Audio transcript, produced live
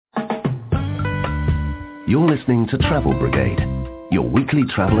You're listening to Travel Brigade, your weekly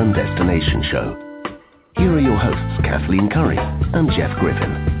travel and destination show. Here are your hosts, Kathleen Curry and Jeff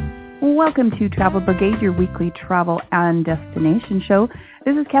Griffin. Welcome to Travel Brigade, your weekly travel and destination show.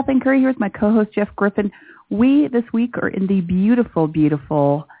 This is Kathleen Curry here with my co-host, Jeff Griffin. We, this week, are in the beautiful,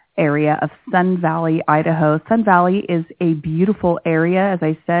 beautiful area of Sun Valley, Idaho. Sun Valley is a beautiful area, as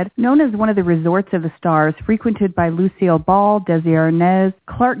I said, known as one of the resorts of the stars, frequented by Lucille Ball, Desi Arnaz,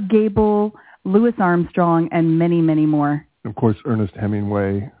 Clark Gable, Louis Armstrong, and many, many more. Of course, Ernest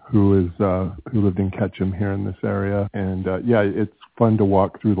Hemingway, who lived in Ketchum here in this area. And it's fun to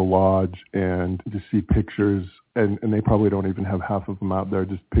walk through the lodge and to see pictures. And they probably don't even have half of them out there,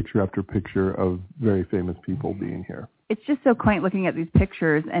 just picture after picture of very famous people being here. It's just so quaint looking at these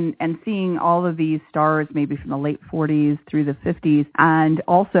pictures and seeing all of these stars maybe from the late 40s through the 50s. And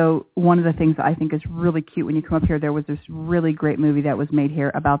also, one of the things that I think is really cute when you come up here, there was this really great movie that was made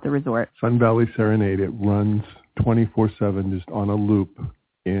here about the resort. Sun Valley Serenade. It runs 24/7 just on a loop.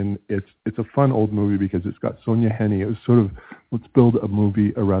 And it's a fun old movie because it's got Sonja Henie. It was sort of, let's build a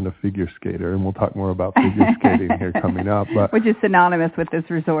movie around a figure skater, and we'll talk more about figure skating here coming up. But, which is synonymous with this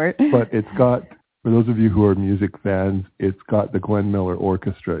resort. But it's got, for those of you who are music fans, it's got the Glenn Miller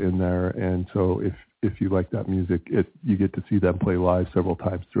Orchestra in there. And so if you like that music, you get to see them play live several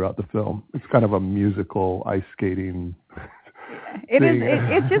times throughout the film. It's kind of a musical ice skating It is.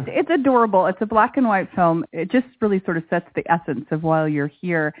 It's adorable. It's a black and white film. It just really sort of sets the essence of while you're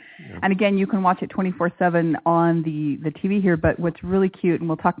here. Yeah. And again, you can watch it 24/7 on the TV here. But what's really cute, and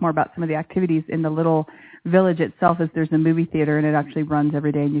we'll talk more about some of the activities in the little village itself, is there's a movie theater, and it actually runs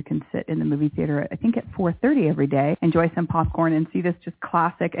every day. And you can sit in the movie theater, I think, at 4:30 every day, enjoy some popcorn, and see this just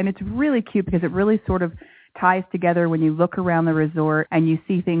classic. And it's really cute because it really sort of ties together when you look around the resort and you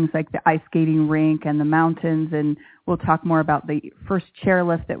see things like the ice skating rink and the mountains, and we'll talk more about the first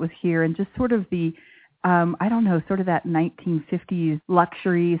chairlift that was here and just sort of the, sort of that 1950s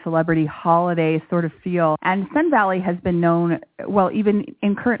luxury celebrity holiday sort of feel. And Sun Valley has been known, well, even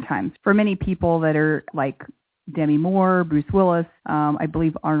in current times, for many people that are like Demi Moore, Bruce Willis, I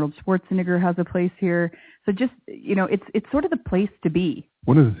believe Arnold Schwarzenegger has a place here. So just, it's sort of the place to be.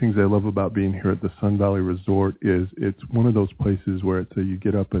 One of the things I love about being here at the Sun Valley Resort is it's one of those places where it's a you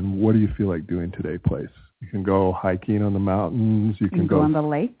get up and what do you feel like doing today place. You can go hiking on the mountains. You can go on the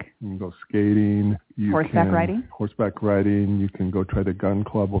lake. You can go skating. Horseback riding. You can go try the gun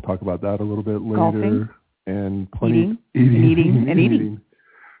club. We'll talk about that a little bit later. Golfing. And eating.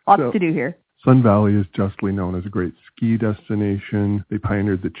 Lots to do here. Sun Valley is justly known as a great ski destination. They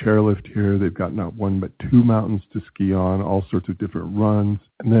pioneered the chairlift here. They've got not one but two mountains to ski on, all sorts of different runs.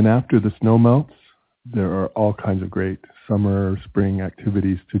 And then after the snow melts, there are all kinds of great summer, spring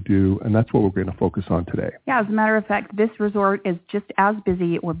activities to do, and that's what we're going to focus on today. Yeah, as a matter of fact, this resort is just as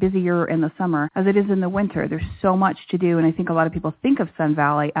busy or busier in the summer as it is in the winter. There's so much to do, and I think a lot of people think of Sun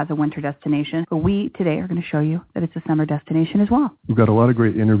Valley as a winter destination, but we today are going to show you that it's a summer destination as well. We've got a lot of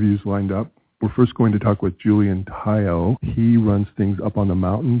great interviews lined up. We're first going to talk with Julian Tayo. He runs things up on the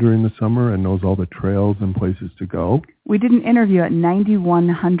mountain during the summer and knows all the trails and places to go. We did an interview at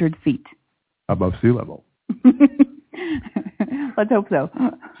 9,100 feet. Above sea level. Let's hope so.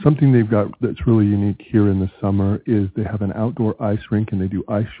 Something they've got that's really unique here in the summer is they have an outdoor ice rink and they do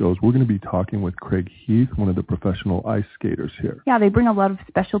ice shows. We're going to be talking with Craig Heath, one of the professional ice skaters here. Yeah, they bring a lot of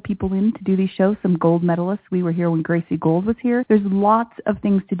special people in to do these shows, some gold medalists. We were here when Gracie Gold was here. There's lots of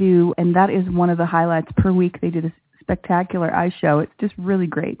things to do, and that is one of the highlights per week. They do this spectacular ice show. It's just really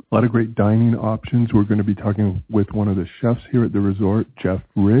great. A lot of great dining options. We're going to be talking with one of the chefs here at the resort, Jeff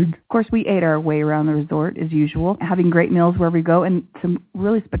Rigg. Of course, we ate our way around the resort as usual, having great meals wherever we go and some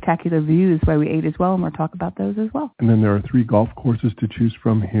really spectacular views while we ate as well, and we'll talk about those as well. And then there are 3 golf courses to choose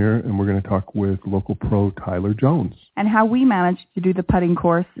from here, and we're going to talk with local pro Tyler Jones. And how we managed to do the putting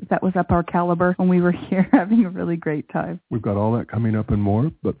course that was up our caliber when we were here having a really great time. We've got all that coming up and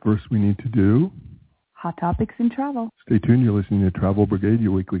more, but first we need to do Hot Topics in Travel. Stay tuned. You're listening to Travel Brigade,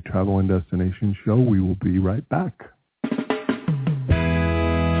 your weekly travel and destination show. We will be right back.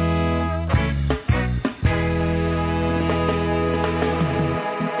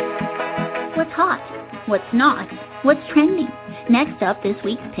 What's hot? What's not? What's trending? Next up, this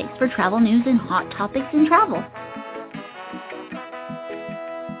week's picks for travel news and Hot Topics in Travel.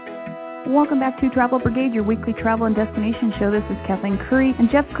 Welcome back to Travel Brigade, your weekly travel and destination show. This is Kathleen Curry and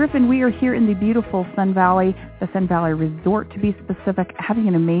Jeff Griffin. We are here in the beautiful Sun Valley, the Sun Valley Resort to be specific, having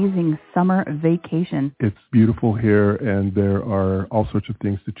an amazing summer vacation. It's beautiful here, and there are all sorts of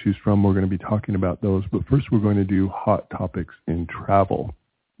things to choose from. We're going to be talking about those, but first we're going to do Hot Topics in Travel.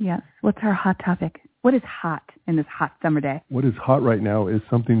 Yes. What's our hot topic? What is hot in this hot summer day? What is hot right now is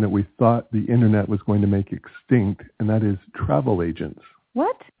something that we thought the internet was going to make extinct, and that is travel agents.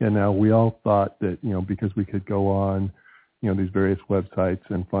 What? And now we all thought that, because we could go on, these various websites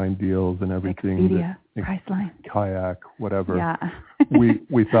and find deals and everything. Expedia, Priceline, Kayak, whatever. Yeah.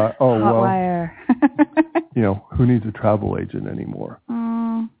 we thought, Hotwire. Who needs a travel agent anymore?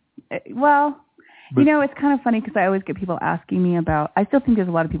 But, it's kind of funny because I always get people asking me about, I still think there's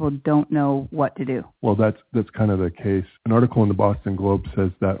a lot of people who don't know what to do. Well, that's kind of the case. An article in the Boston Globe says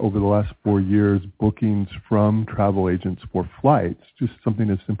that over the last 4 years, bookings from travel agents for flights, just something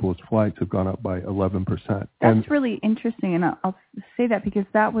as simple as flights, have gone up by 11%. That's really interesting, and I'll say that because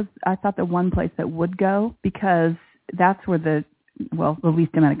I thought the one place that would go, because that's where the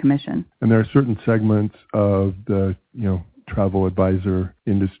least amount of commission. And there are certain segments of the, travel advisor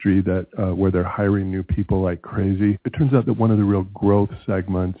industry that where they're hiring new people like crazy. It turns out that one of the real growth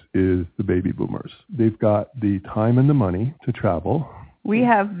segments is the baby boomers. They've got the time and the money to travel. We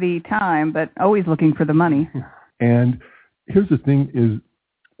have the time, but always looking for the money. And here's the thing is,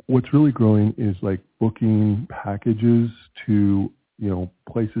 what's really growing is like booking packages to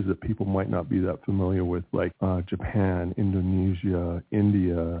places that people might not be that familiar with, like Japan, Indonesia,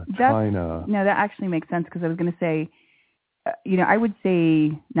 India, China. No, that actually makes sense, because I was going to say, I would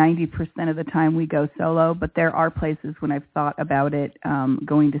say 90% of the time we go solo, but there are places when I've thought about it,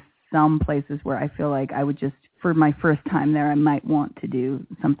 going to some places where I feel like I would just, for my first time there, I might want to do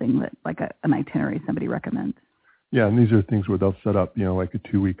something that like an itinerary somebody recommends. Yeah, and these are things where they'll set up, like a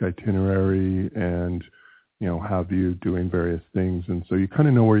 2-week itinerary and, have you doing various things. And so you kind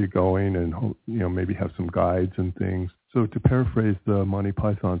of know where you're going and, maybe have some guides and things. So to paraphrase the Monty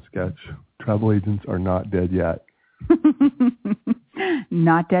Python sketch, travel agents are not dead yet.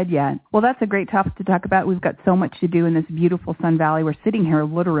 Not dead yet. Well, that's a great topic to talk about. We've got so much to do in this beautiful Sun Valley. We're sitting here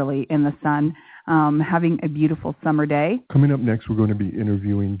literally in the sun, having a beautiful summer day. Coming up next, we're going to be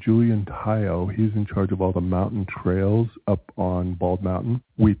interviewing Julian Tayo. He's in charge of all the mountain trails up on Bald Mountain.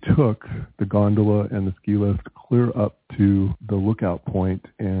 We took the gondola and the ski lift clear up to the lookout point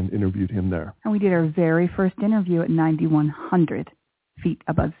and interviewed him there. And we did our very first interview at 9,100 feet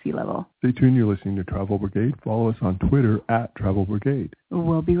above sea level. Stay tuned. You're listening to Travel Brigade. Follow us on Twitter at Travel Brigade.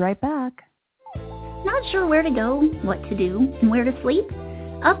 We'll be right back. Not sure where to go, what to do, and where to sleep?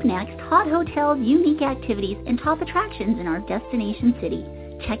 Up next, hot hotels, unique activities, and top attractions in our destination city.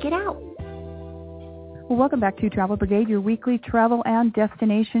 Check it out. Well, welcome back to Travel Brigade, your weekly travel and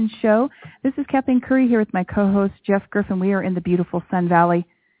destination show. This is Kathleen Curry here with my co-host Jeff Griffin. We are in the beautiful Sun Valley,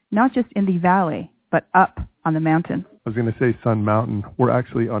 not just in the valley, but up on the mountain. I was going to say Sun Mountain. We're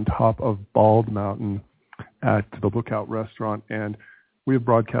actually on top of Bald Mountain at the Lookout Restaurant, and we have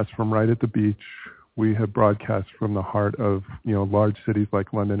broadcast from right at the beach. We have broadcast from the heart of, large cities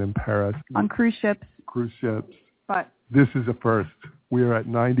like London and Paris. On cruise ships. But this is a first. We are at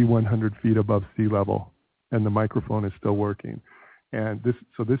 9,100 feet above sea level, and the microphone is still working. And this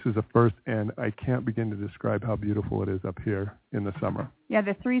is a first, and I can't begin to describe how beautiful it is up here in the summer. Yeah,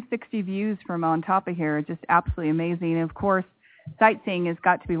 the 360 views from on top of here are just absolutely amazing. And of course, sightseeing has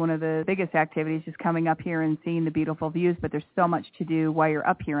got to be one of the biggest activities, just coming up here and seeing the beautiful views. But there's so much to do while you're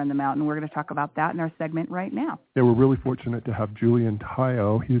up here on the mountain. We're going to talk about that in our segment right now. Yeah, we're really fortunate to have Julian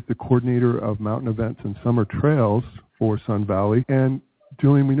Tayo. He's the coordinator of mountain events and summer trails for Sun Valley. And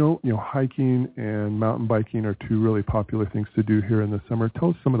Julian, we know, hiking and mountain biking are two really popular things to do here in the summer. Tell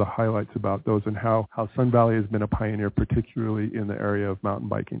us some of the highlights about those and how Sun Valley has been a pioneer, particularly in the area of mountain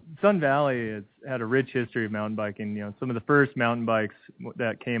biking. Sun Valley has had a rich history of mountain biking. Some of the first mountain bikes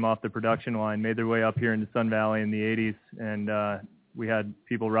that came off the production line made their way up here into Sun Valley in the 80s, and we had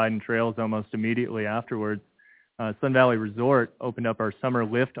people riding trails almost immediately afterwards. Sun Valley Resort opened up our summer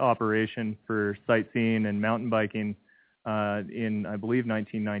lift operation for sightseeing and mountain biking in, I believe,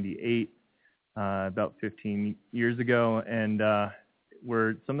 1998, about 15 years ago, and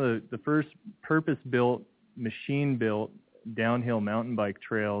were some of the first purpose-built, machine-built downhill mountain bike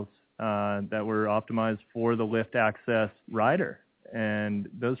trails that were optimized for the lift access rider. And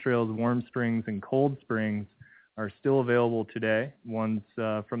those trails, Warm Springs and Cold Springs, are still available today. One's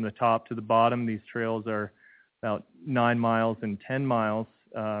from the top to the bottom. These trails are about 9 miles and 10 miles,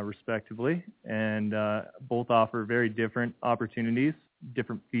 respectively, and both offer very different opportunities,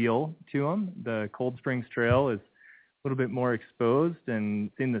 different feel to them. The Cold Springs Trail is a little bit more exposed and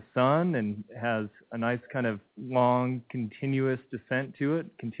it's in the sun and has a nice kind of long, continuous descent to it,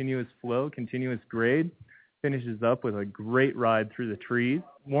 continuous flow, continuous grade. Finishes up with a great ride through the trees.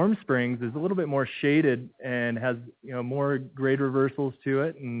 Warm Springs is a little bit more shaded and has more grade reversals to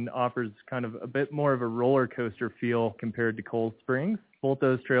it and offers kind of a bit more of a roller coaster feel compared to Cold Springs. Both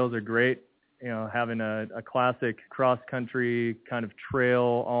those trails are great, having a classic cross-country kind of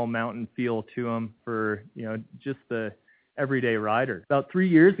trail, all-mountain feel to them for, just the everyday rider. About 3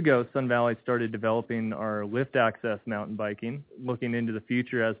 years ago, Sun Valley started developing our lift access mountain biking, looking into the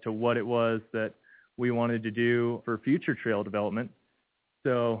future as to what it was that we wanted to do for future trail development.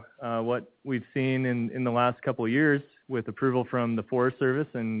 So what we've seen in the last couple of years with approval from the Forest Service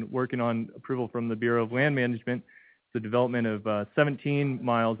and working on approval from the Bureau of Land Management, the development of 17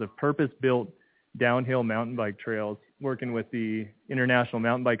 miles of purpose-built downhill mountain bike trails, working with the International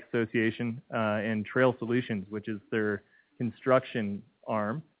Mountain Bike Association and Trail Solutions, which is their construction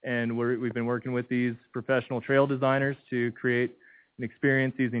arm. And we've been working with these professional trail designers to create an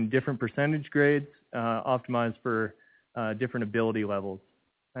experience using different percentage grades, optimized for different ability levels.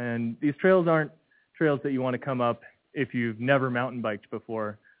 And these trails aren't trails that you want to come up if you've never mountain biked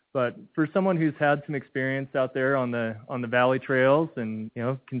before. But for someone who's had some experience out there on the valley trails and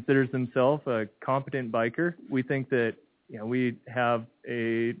considers himself a competent biker, we think that we have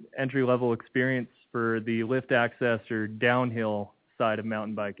a entry-level experience for the lift access or downhill side of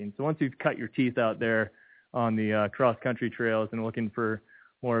mountain biking. So once you've cut your teeth out there on the cross-country trails and looking for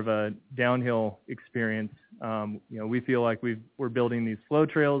more of a downhill experience, we feel like we're building these flow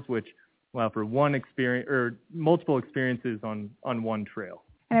trails which allow for one experience or multiple experiences on one trail.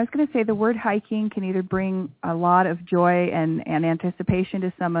 And I was going to say the word hiking can either bring a lot of joy and anticipation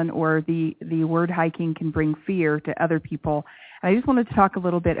to someone, or the word hiking can bring fear to other people. And I just wanted to talk a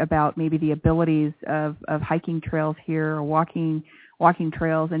little bit about maybe the abilities of hiking trails here, or walking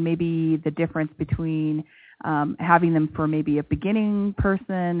trails, and maybe the difference between having them for maybe a beginning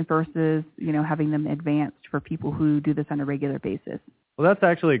person versus, having them advanced for people who do this on a regular basis. Well, that's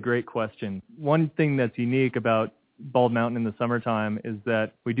actually a great question. One thing that's unique about Bald Mountain in the summertime is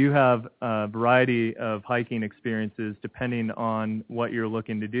that we do have a variety of hiking experiences depending on what you're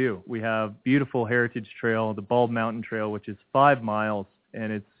looking to do. We have beautiful heritage trail, the Bald Mountain Trail, which is 5 miles,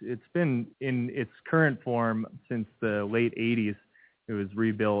 and it's been in its current form since the late 80s. It was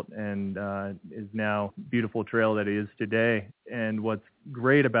rebuilt and is now a beautiful trail that it is today. And what's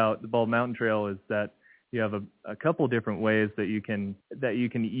great about the Bald Mountain Trail is that you have a couple different ways that you can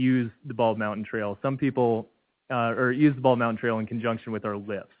use the Bald Mountain Trail. Some people or use the Bald Mountain Trail in conjunction with our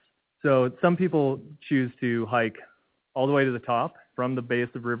lifts. So some people choose to hike all the way to the top from the base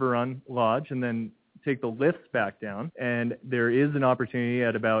of River Run Lodge and then take the lifts back down. And there is an opportunity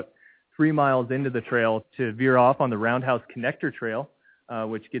at about 3 miles into the trail to veer off on the Roundhouse Connector Trail,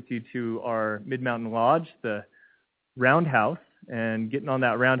 which gets you to our Mid-Mountain Lodge, the Roundhouse. And getting on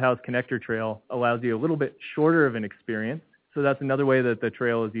that Roundhouse Connector Trail allows you a little bit shorter of an experience. So that's another way that the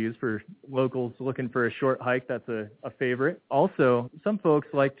trail is used for locals looking for a short hike. That's a favorite. Also, some folks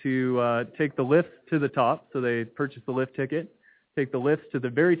like to take the lifts to the top, so they purchase the lift ticket, take the lifts to the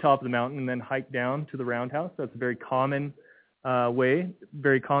very top of the mountain, and then hike down to the Roundhouse. That's a very common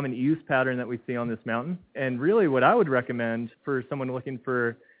very common use pattern that we see on this mountain. And really what I would recommend for someone looking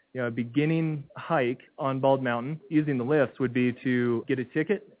for a beginning hike on Bald Mountain using the lifts would be to get a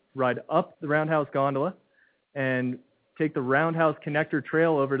ticket, ride up the Roundhouse gondola, and take the Roundhouse Connector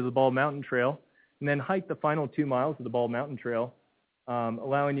Trail over to the Bald Mountain Trail, and then hike the final 2 miles of the Bald Mountain Trail,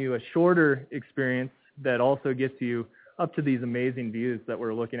 allowing you a shorter experience that also gets you up to these amazing views that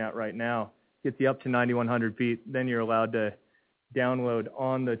we're looking at right now. Gets you up to 9,100 feet. Then you're allowed to download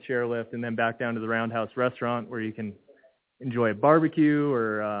on the chairlift and then back down to the Roundhouse restaurant where you can enjoy a barbecue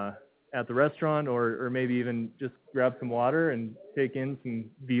or at the restaurant, or maybe even just grab some water and take in some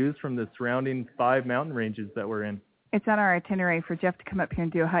views from the surrounding 5 mountain ranges that we're in. It's on our itinerary for Jeff to come up here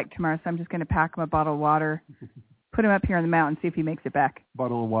and do a hike tomorrow, so I'm just going to pack him a bottle of water, put him up here on the mountain, see if he makes it back.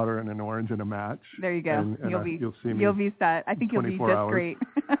 Bottle of water and an orange and a match. There you go. And you'll be set. I think you'll be just hours. great.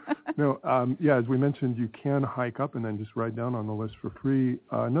 No, as we mentioned, you can hike up and then just ride down on the list for free.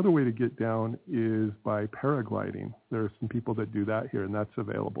 Another way to get down is by paragliding. There are some people that do that here, and that's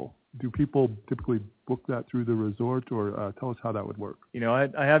available. Do people typically book that through the resort, or tell us how that would work?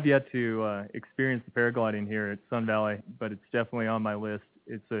 I have yet to experience the paragliding here at Sun Valley, but it's definitely on my list.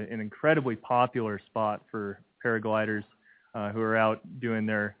 It's an incredibly popular spot for paragliders who are out doing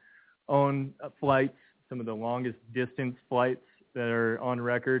their own flights. Some of the longest distance flights that are on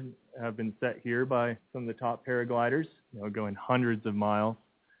record have been set here by some of the top paragliders, going hundreds of miles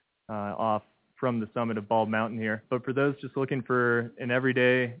off from the summit of Bald Mountain here. But for those just looking for an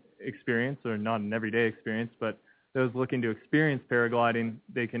everyday experience, or not an everyday experience, but those looking to experience paragliding,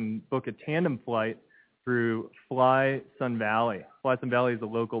 they can book a tandem flight through Fly Sun Valley. Fly Sun Valley is a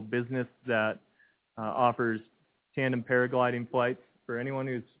local business that offers tandem paragliding flights for anyone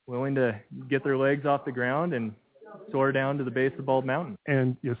who's willing to get their legs off the ground and soar down to the base of Bald Mountain.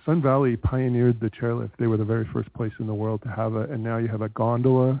 And Sun Valley pioneered the chairlift. They were the very first place in the world to have it, and now you have a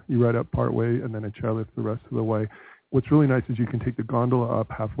gondola. You ride up part way, and then a chairlift the rest of the way. What's really nice is you can take the gondola up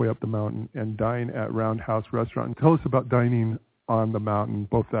halfway up the mountain and dine at Roundhouse Restaurant. And tell us about dining on the mountain,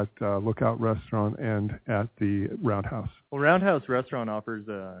 both at Lookout Restaurant and at the Roundhouse. Well, Roundhouse Restaurant offers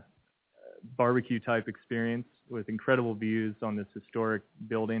a barbecue-type experience with incredible views on this historic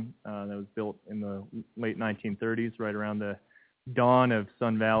building that was built in the late 1930s, right around the dawn of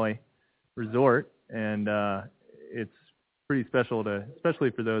Sun Valley Resort. And it's pretty special,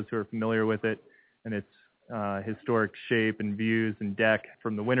 especially for those who are familiar with it, and its historic shape and views and deck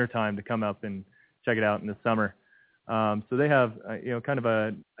from the wintertime to come up and check it out in the summer. So they have, kind of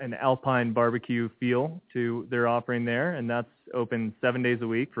an alpine barbecue feel to their offering there, and that's open 7 days a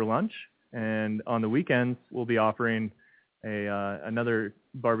week for lunch. And on the weekends, we'll be offering another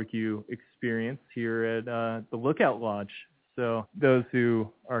barbecue experience here at the Lookout Lodge. So those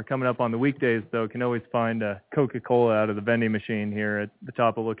who are coming up on the weekdays, though, can always find a Coca-Cola out of the vending machine here at the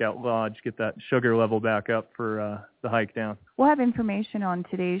top of Lookout Lodge, get that sugar level back up for the hike down. We'll have information on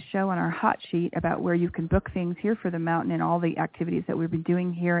today's show on our hot sheet about where you can book things here for the mountain and all the activities that we've been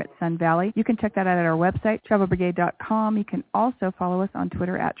doing here at Sun Valley. You can check that out at our website, travelbrigade.com. You can also follow us on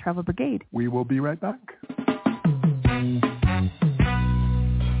Twitter at Travel Brigade. We will be right back.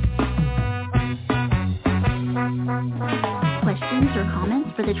 Questions or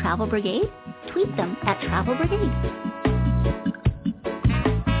comments for the Travel Brigade? Tweet them at Travel Brigade.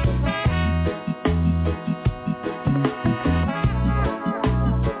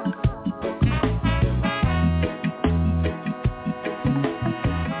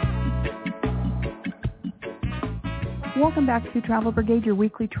 Welcome back to Travel Brigade, your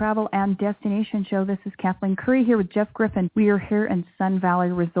weekly travel and destination show. This is Kathleen Curry here with Jeff Griffin. We are here in Sun Valley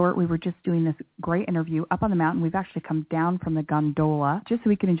Resort. We were just doing this great interview up on the mountain. We've actually come down from the gondola just so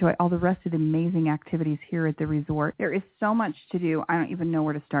we can enjoy all the rest of the amazing activities here at the resort. There is so much to do. I don't even know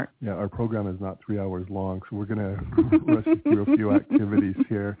where to start. Yeah, our program is not 3 hours long, so we're going to rush you through a few activities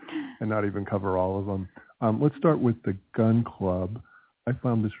here and not even cover all of them. Let's start with the Gun Club. I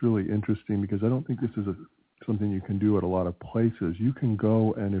found this really interesting because I don't think this is something you can do at a lot of places. You can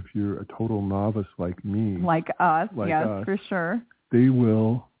go, and if you're a total novice like me, like us, for sure, they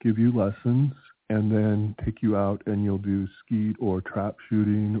will give you lessons and then take you out and you'll do skeet or trap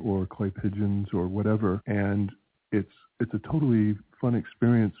shooting or clay pigeons or whatever. And it's a totally fun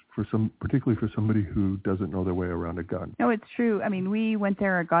experience particularly for somebody who doesn't know their way around a gun. No, it's true. I mean, we went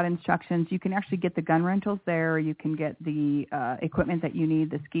there and got instructions. You can actually get the gun rentals there. You can get the equipment that you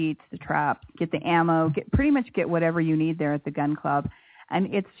need, the skeets, the traps, get the ammo, pretty much get whatever you need there at the Gun Club.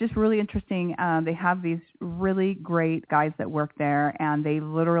 And it's just really interesting. They have these really great guys that work there, and they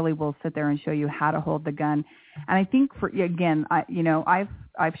literally will sit there and show you how to hold the gun. And I think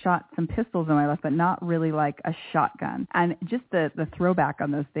I've shot some pistols in my life, but not really like a shotgun. And just the throwback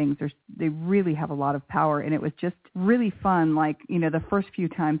on those things, they really have a lot of power. And it was just really fun. Like, the first few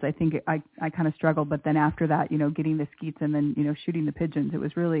times I think I kind of struggled, but then after that, getting the skeets and then, shooting the pigeons, it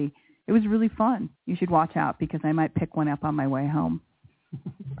was really fun. You should watch out because I might pick one up on my way home.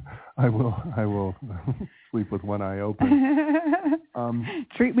 I will sleep with one eye open.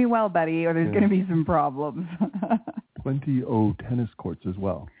 Treat me well, buddy, or there's going to be some problems. Plenty of tennis courts as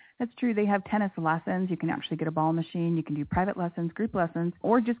well. That's true. They have tennis lessons. You can actually get a ball machine. You can do private lessons, group lessons,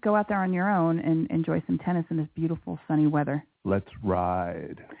 or just go out there on your own and enjoy some tennis in this beautiful sunny weather. Let's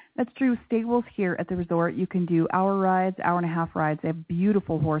ride. That's true. Stables here at the resort, you can do hour rides, hour-and-a-half rides. They have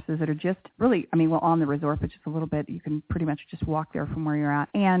beautiful horses that are just really, on the resort, but just a little bit. You can pretty much just walk there from where you're at.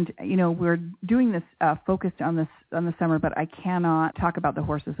 And, we're doing this focused on the summer, but I cannot talk about the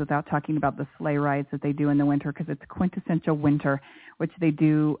horses without talking about the sleigh rides that they do in the winter because it's quintessential winter, which they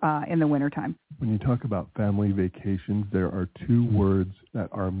do in the wintertime. When you talk about family vacations, there are two words that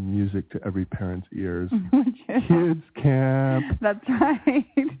are music to every parent's ears. Kids camp. That's right.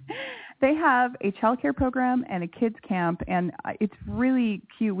 They have a child care program and a kids camp, and it's really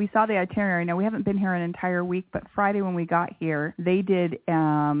cute. We saw the itinerary. Now, we haven't been here an entire week, but Friday when we got here, they do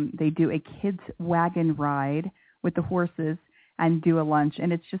a kids wagon ride with the horses and do a lunch,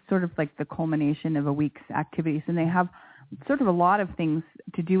 and it's just sort of like the culmination of a week's activities. And they have sort of a lot of things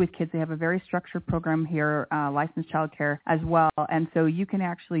to do with kids. They have a very structured program here, licensed child care as well, and so you can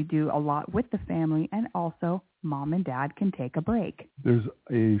actually do a lot with the family and also Mom and Dad can take a break. There's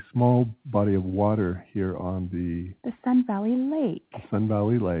a small body of water here on the Sun Valley Lake. Sun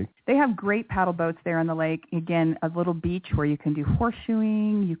Valley Lake. They have great paddle boats there on the lake. Again, a little beach where you can do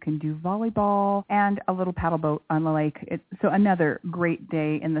horseshoeing, you can do volleyball, and a little paddle boat on the lake. So another great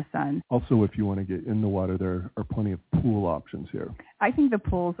day in the sun. Also, if you want to get in the water, there are plenty of pool options here. I think the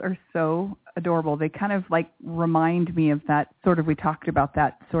pools are so adorable. They kind of like remind me of that sort of, we talked about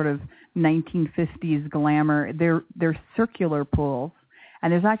that sort of 1950s glamour. They're circular pools.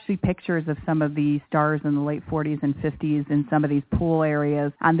 And there's actually pictures of some of the stars in the late 40s and 50s in some of these pool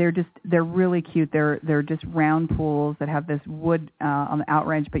areas. And they're really cute. They're just round pools that have this wood on the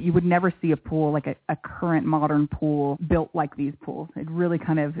outrange, but you would never see a pool like a current modern pool built like these pools. It really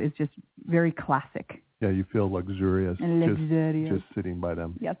kind of is just very classic. Yeah, you feel luxurious, just sitting by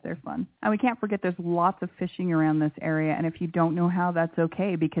them. Yes, they're fun. And we can't forget there's lots of fishing around this area, and if you don't know how, that's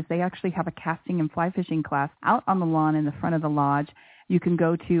okay, because they actually have a casting and fly fishing class out on the lawn in the front of the lodge. You can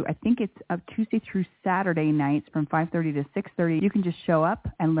go to, I think it's Tuesday through Saturday nights from 5:30 to 6:30. You can just show up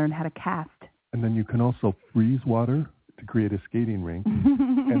and learn how to cast. And then you can also freeze water to create a skating rink.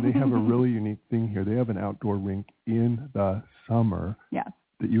 And they have a really unique thing here. They have an outdoor rink in the summer. Yes.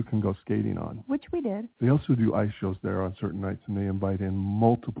 That you can go skating on. Which we did. They also do ice shows there on certain nights, and they invite in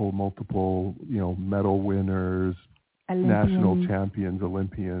multiple, medal winners, national champions,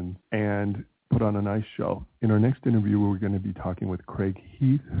 Olympians, and put on an ice show. In our next interview, we're going to be talking with Craig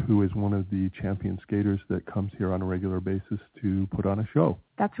Heath, who is one of the champion skaters that comes here on a regular basis to put on a show.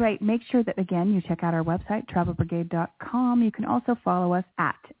 That's right. Make sure that, again, you check out our website, travelbrigade.com. You can also follow us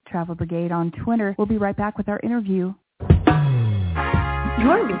at Travel Brigade on Twitter. We'll be right back with our interview.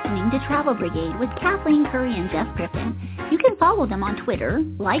 You're listening to Travel Brigade with Kathleen Curry and Jeff Griffin. You can follow them on Twitter,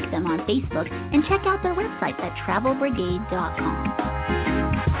 like them on Facebook, and check out their website at travelbrigade.com.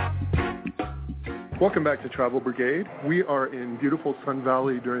 Welcome back to Travel Brigade. We are in beautiful Sun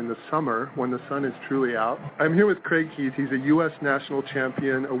Valley during the summer when the sun is truly out. I'm here with Craig Heath. He's a U.S. national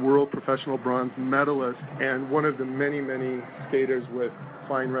champion, a world professional bronze medalist, and one of the many, many skaters with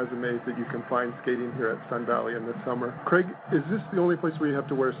fine resumes that you can find skating here at Sun Valley in the summer. Craig, is this the only place where you have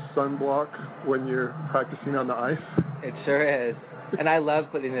to wear sunblock when you're practicing on the ice? It sure is. And I love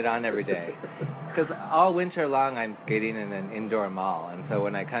putting it on every day. Because all winter long I'm skating in an indoor mall. And so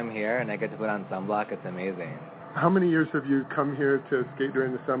when I come here and I get to put on sunblock, it's amazing. How many years have you come here to skate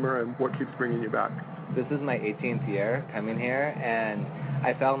during the summer, and what keeps bringing you back? This is my 18th year coming here, and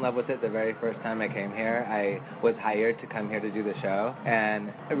I fell in love with it the very first time I came here. I was hired to come here to do the show,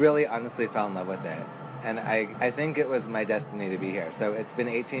 and I really honestly fell in love with it. And I think it was my destiny to be here. So it's been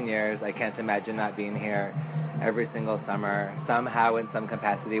 18 years. I can't imagine not being here every single summer, somehow in some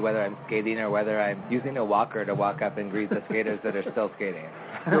capacity, whether I'm skating or whether I'm using a walker to walk up and greet the skaters that are still skating.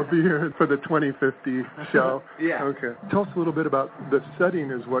 You'll be here for the 2050 show. Yeah. Okay. Tell us a little bit about the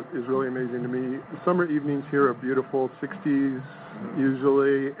setting is what is really amazing to me. The summer evenings here are beautiful, 60s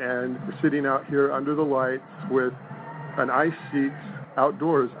usually, and we're sitting out here under the lights with an ice sheet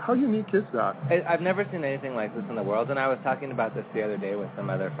outdoors. How unique is that? I've never seen anything like this in the world, and I was talking about this the other day with some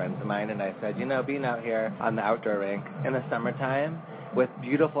other friends of mine, and I said, being out here on the outdoor rink in the summertime with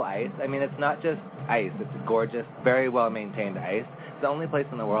beautiful ice, I mean, it's not just ice, it's gorgeous, very well-maintained ice. It's the only place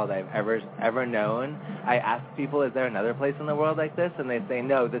in the world I've ever known. I ask people, is there another place in the world like this? And they say,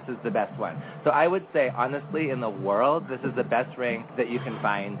 no, this is the best one. So I would say, honestly, in the world, this is the best rink that you can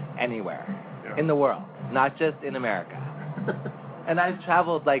find anywhere in the world, not just in America. And I've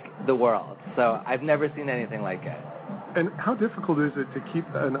traveled, the world, so I've never seen anything like it. And how difficult is it to keep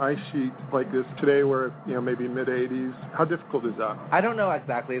an ice sheet like this today where, maybe mid-80s? How difficult is that? I don't know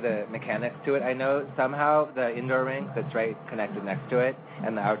exactly the mechanics to it. I know somehow the indoor rink that's right connected next to it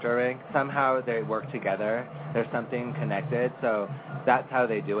and the outdoor rink, somehow they work together. There's something connected, so that's how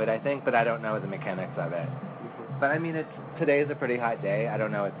they do it, I think, but I don't know the mechanics of it. But I mean, today is a pretty hot day. I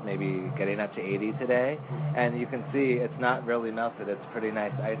don't know, it's maybe getting up to 80 today. And you can see it's not really melted. It's pretty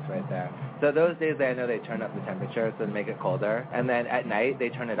nice ice right there. So those days I know they turn up the temperature so make it colder. And then at night they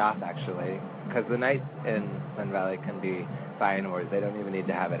turn it off actually. Because the nights in Sun Valley can be fine, or they don't even need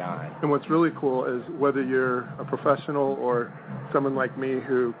to have it on. And what's really cool is whether you're a professional or someone like me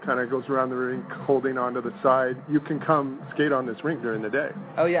who kind of goes around the rink holding onto the side, you can come skate on this rink during the day.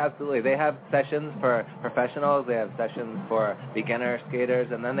 Oh yeah, absolutely. They have sessions for professionals, they have sessions for beginner skaters,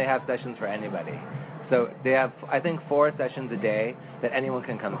 and then they have sessions for anybody. So they have, I think, 4 sessions a day that anyone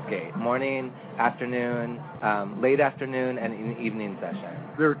can come skate. Morning, afternoon, late afternoon, and an evening session.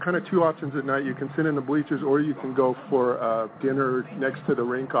 There are kind of 2 options at night. You can sit in the bleachers or you can go for dinner next to the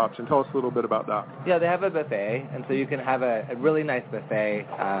rink option. Tell us a little bit about that. Yeah, they have a buffet, and so you can have a really nice buffet,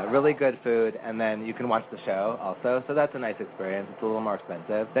 really good food, and then you can watch the show also. So that's a nice experience. It's a little more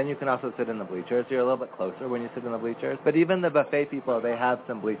expensive. Then you can also sit in the bleachers. You're a little bit closer when you sit in the bleachers. But even the buffet people, they have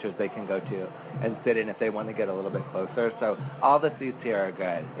some bleachers they can go to and sit in if they want to get a little bit closer. So all the seats here are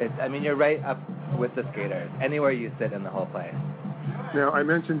good. You're right up with the skaters. Anywhere you sit in the whole place. Now, I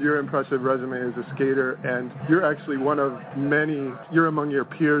mentioned your impressive resume as a skater, and you're actually one of many, you're among your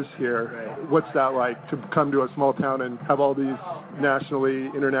peers here. Right. What's that like to come to a small town and have all these nationally,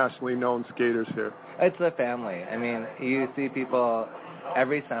 internationally known skaters here? It's a family. I mean, you see people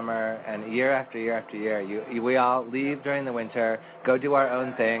every summer and year after year after year. We all leave during the winter, go do our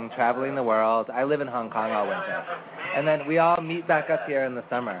own thing, traveling the world. I live in Hong Kong all winter. And then we all meet back up here in the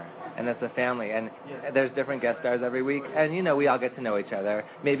summer. And it's a family, and there's different guest stars every week, and we all get to know each other.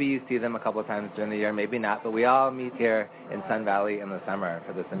 Maybe you see them a couple of times during the year, maybe not, but we all meet here in Sun Valley in the summer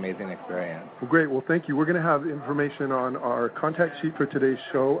for this amazing experience. Well, great. Well, thank you. We're going to have information on our contact sheet for today's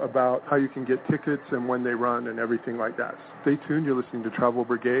show about how you can get tickets and when they run and everything like that. Stay tuned. You're listening to Travel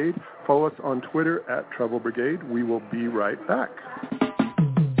Brigade. Follow us on Twitter at Travel Brigade. We will be right back.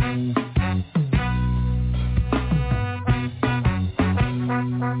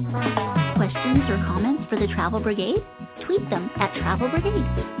 Questions or comments for the Travel Brigade? Tweet them at Travel Brigade.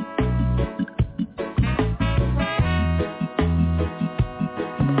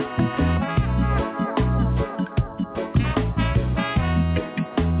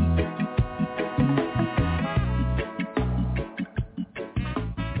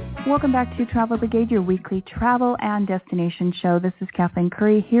 Welcome back to Travel Brigade, your weekly travel and destination show. This is Kathleen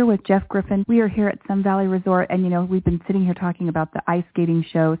Curry here with Jeff Griffin. We are here at Sun Valley Resort, and we've been sitting here talking about the ice skating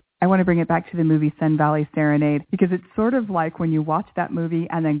show. I want to bring it back to the movie Sun Valley Serenade, because it's sort of like when you watch that movie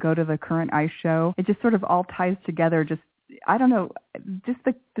and then go to the current ice show, it just sort of all ties together. Just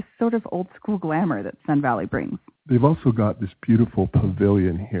the sort of old school glamour that Sun Valley brings. They've also got this beautiful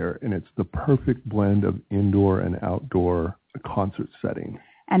pavilion here, and it's the perfect blend of indoor and outdoor concert setting.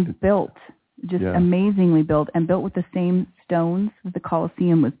 And built, amazingly built, and built with the same stones that the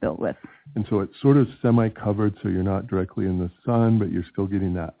Coliseum was built with. And so it's sort of semi-covered, so you're not directly in the sun, but you're still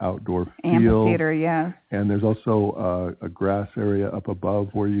getting that outdoor feel. Amphitheater, yeah. And there's also a grass area up above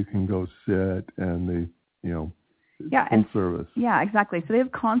where you can go sit, and full service. Yeah, exactly. So they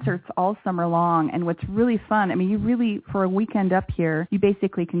have concerts all summer long, and what's really fun, you really, for a weekend up here, you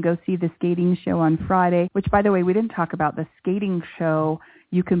basically can go see the skating show on Friday, which, by the way, we didn't talk about the skating show.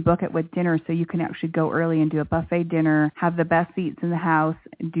 You can book it with dinner, so you can actually go early and do a buffet dinner, have the best seats in the house,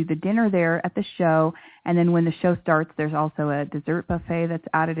 and do the dinner there at the show. And then when the show starts, there's also a dessert buffet that's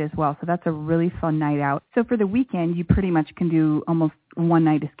added as well. So that's a really fun night out. So for the weekend, you pretty much can do almost one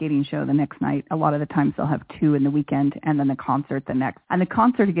night of skating show the next night. A lot of the times they'll have 2 in the weekend and then the concert the next. And the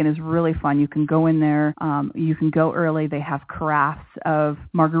concert, again, is really fun. You can go in there. You can go early. They have crafts of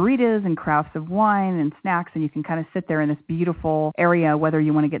margaritas and crafts of wine and snacks, and you can kind of sit there in this beautiful area, whether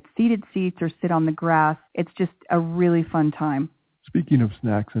you want to get seated seats or sit on the grass. It's just a really fun time. Speaking of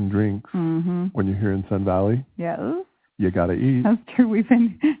snacks and drinks, when you're here in Sun Valley, you got to eat. That's true. We've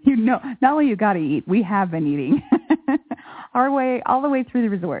been, not only you got to eat, we have been eating all the way through the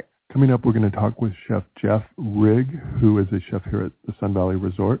resort. Coming up, we're going to talk with Chef Jeff Rigg, who is a chef here at the Sun Valley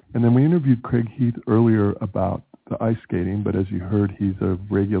Resort. And then we interviewed Craig Heath earlier about the ice skating, but as you heard, he's a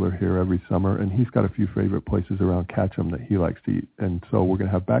regular here every summer, and he's got a few favorite places around Ketchum that he likes to eat. And so we're going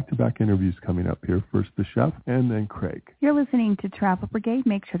to have back-to-back interviews coming up here. First the chef, and then Craig. You're listening to Travel Brigade.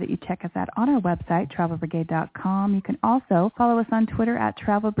 Make sure that you check us out on our website, travelbrigade.com. You can also follow us on Twitter at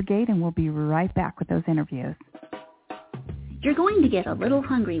Travel Brigade, and we'll be right back with those interviews. You're going to get a little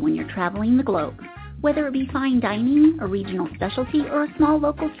hungry when you're traveling the globe. Whether it be fine dining, a regional specialty, or a small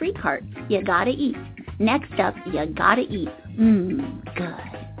local street cart, you gotta eat. Next up, you gotta eat.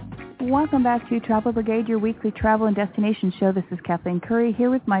 Good. Welcome back to Travel Brigade, your weekly travel and destination show. This is Kathleen Curry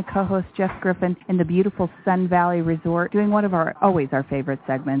here with my co-host Jeff Griffin in the beautiful Sun Valley Resort, doing one of always our favorite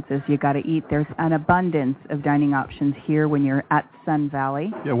segments is You Gotta Eat. There's an abundance of dining options here when you're at Sun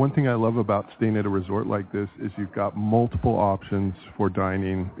Valley. Yeah, one thing I love about staying at a resort like this is you've got multiple options for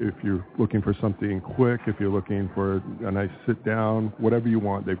dining. If you're looking for something quick, if you're looking for a nice sit down, whatever you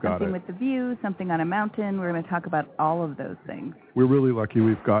want, they've got it. Something with the view, something on a mountain. We're going to talk about all of those things. We're really lucky.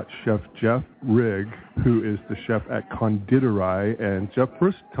 We've got Chef Jeff Rigg, who is the chef at Konditorei. And Jeff,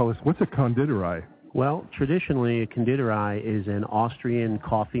 first tell us, what's a konditorei? Well, traditionally, a Konditorei is an Austrian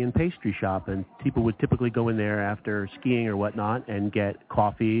coffee and pastry shop, and people would typically go in there after skiing or whatnot and get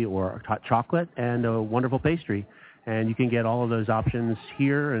coffee or hot chocolate and a wonderful pastry. And you can get all of those options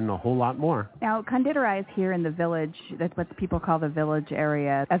here and a whole lot more. Now, Konditorei is here in the village. That's what people call the village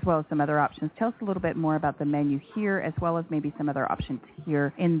area, as well as some other options. Tell us a little bit more about the menu here, as well as maybe some other options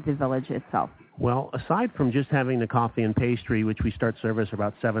here in the village itself. Well, aside from just having the coffee and pastry, which we start service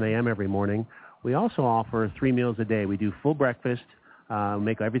about 7 a.m. every morning, we also offer 3 meals a day. We do full breakfast,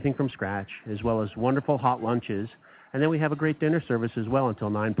 make everything from scratch, as well as wonderful hot lunches. And then we have a great dinner service as well until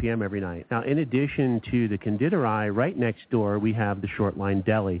 9 p.m. every night. Now, in addition to the Konditorei, right next door, we have the Short Line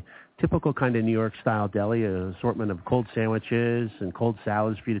Deli. Typical kind of New York-style deli, an assortment of cold sandwiches and cold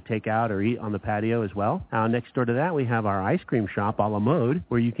salads for you to take out or eat on the patio as well. Next door to that, we have our ice cream shop, a la mode,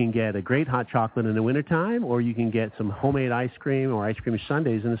 where you can get a great hot chocolate in the wintertime, or you can get some homemade ice cream or ice cream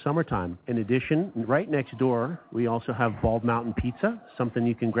sundaes in the summertime. In addition, right next door, we also have Bald Mountain Pizza, something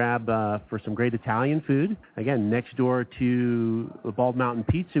you can grab for some great Italian food. Again, next door to Bald Mountain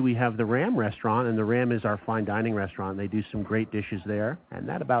Pizza, we have the Ram restaurant, and the Ram is our fine dining restaurant. They do some great dishes there, and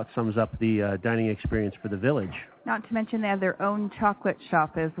that about sums up the dining experience for the village. Not to mention they have their own chocolate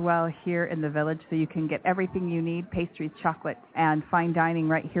shop as well here in the village, so you can get everything you need, pastries, chocolate, and fine dining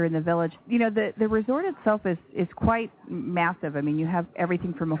right here in the village. You know, the resort itself is quite massive. I mean, you have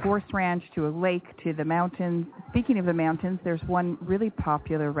everything from a horse ranch to a lake to the mountains. Speaking of the mountains, there's one really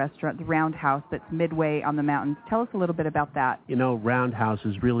popular restaurant, the Roundhouse, that's midway on the mountains. Tell us a little bit about that. You know, Roundhouse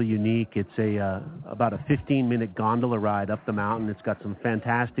is really unique. It's about a 15-minute gondola ride up the mountain. It's got some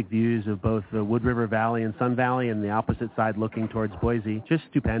fantastic views of both the Wood River Valley and Sun Valley, and the opposite side looking towards Boise. Just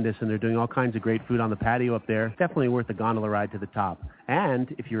stupendous, and they're doing all kinds of great food on the patio up there. Definitely worth a gondola ride to the top.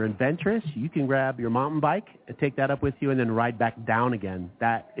 And if you're adventurous, you can grab your mountain bike and take that up with you and then ride back down again.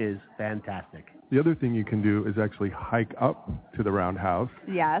 That is fantastic. The other thing you can do is actually hike up to the Roundhouse.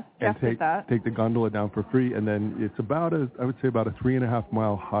 Yes, and take the gondola down for free, and then it's about a 3.5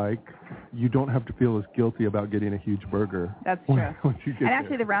 mile hike. You don't have to feel as guilty about getting a huge burger. That's true. Once you get and actually,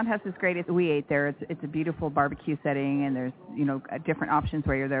 there. The Roundhouse is great. We ate there. It's a beautiful barbecue setting, and there's different options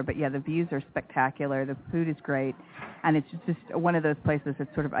where you're there. But yeah, the views are spectacular. The food is great, and it's just one of those places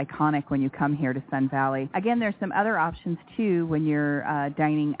that's sort of iconic when you come here to Sun Valley. Again, there's some other options too when you're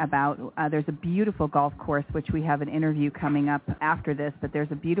dining about. There's a beautiful golf course, which we have an interview coming up after this. But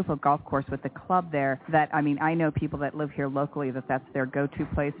there's a beautiful golf course with the club there that, I mean, I know people that live here locally that's their go-to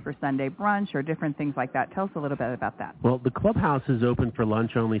place for Sunday brunch or different things like that. Tell us a little bit about that. Well, the clubhouse is open for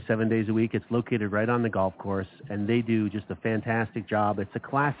lunch only 7 days a week. It's located right on the golf course, and they do just a fantastic job. It's a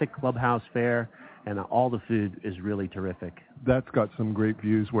classic clubhouse fare, and all the food is really terrific. That's got some great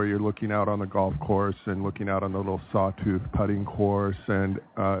views where you're looking out on the golf course and looking out on the little sawtooth putting course, and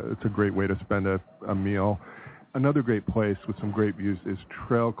it's a great way to spend a meal. Another great place with some great views is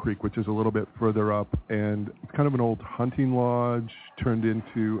Trail Creek, which is a little bit further up, and it's kind of an old hunting lodge turned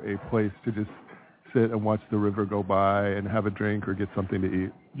into a place to just sit and watch the river go by and have a drink or get something to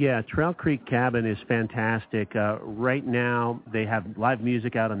eat. Yeah, Trail Creek Cabin is fantastic. Right now, they have live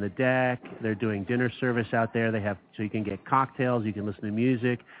music out on the deck. They're doing dinner service out there. So you can get cocktails, you can listen to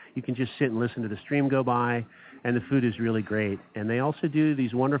music, you can just sit and listen to the stream go by, and the food is really great. And they also do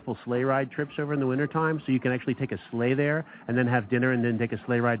these wonderful sleigh ride trips over in the wintertime, so you can actually take a sleigh there and then have dinner and then take a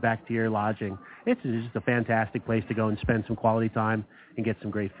sleigh ride back to your lodging. It's just a fantastic place to go and spend some quality time and get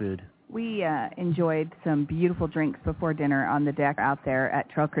some great food. We enjoyed some beautiful drinks before dinner on the deck out there at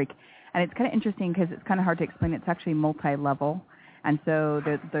Trail Creek. And it's kind of interesting because it's kind of hard to explain. It's actually multi-level. And so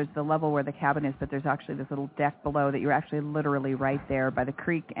there's the level where the cabin is, but there's actually this little deck below that you're actually literally right there by the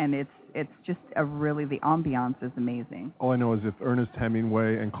creek. And it's just the ambiance is amazing. All I know is if Ernest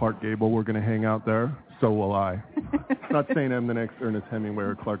Hemingway and Clark Gable were going to hang out there, so will I. Not saying I'm the next Ernest Hemingway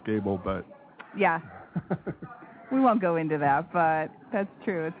or Clark Gable, but... Yeah. We won't go into that, but that's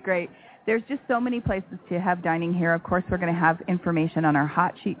true. It's great. There's just so many places to have dining here. Of course, we're going to have information on our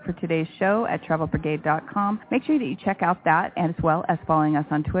hot sheet for today's show at travelbrigade.com. Make sure that you check out that, as well as following us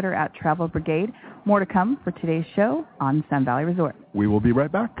on Twitter at Travel Brigade. More to come for today's show on Sun Valley Resort. We will be right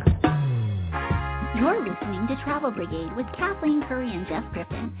back. You're listening to Travel Brigade with Kathleen Curry and Jeff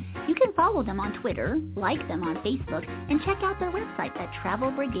Griffin. You can follow them on Twitter, like them on Facebook, and check out their website at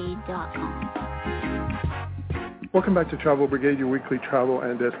travelbrigade.com. Welcome back to Travel Brigade, your weekly travel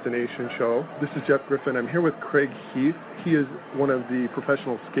and destination show. This is Jeff Griffin. I'm here with Craig Heath. He is one of the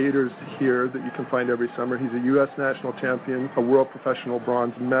professional skaters here that you can find every summer. He's a U.S. national champion, a world professional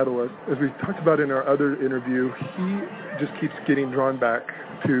bronze medalist. As we talked about in our other interview, he just keeps getting drawn back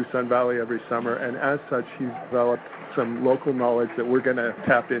to Sun Valley every summer, and as such, he's developed some local knowledge that we're going to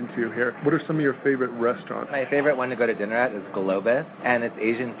tap into here. What are some of your favorite restaurants? My favorite one to go to dinner at is Globus, and it's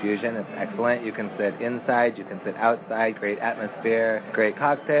Asian fusion. It's excellent. You can sit inside, you can sit outside, great atmosphere, great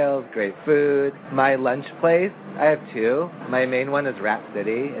cocktails, great food. My lunch place, I have two. My main one is Wrap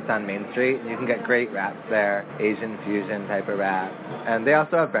City. It's on Main Street, and you can get great wraps there, Asian fusion type of wraps. And they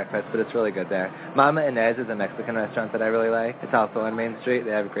also have breakfast, but it's really good there. Mama Inez is a Mexican restaurant that I really like. It's also on Main Street.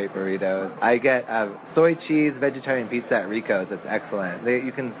 They have great burritos. I get soy cheese vegetarian pizza at Rico's. It's excellent.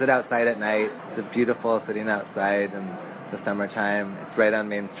 You can sit outside at night. It's beautiful sitting outside in the summertime. It's right on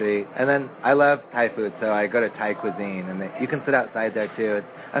Main Street. And then I love Thai food, so I go to Thai Cuisine, and you can sit outside there too.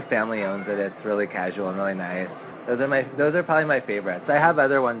 A family owns it. It's really casual and really nice. Those are probably my favorites. I have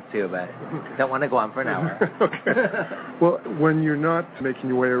other ones too, but don't want to go on for an hour. Okay. Well, when you're not making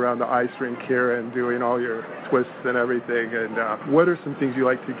your way around the ice rink here and doing all your twists and everything, and what are some things you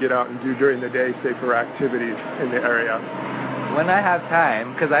like to get out and do during the day, say for activities in the area? When I have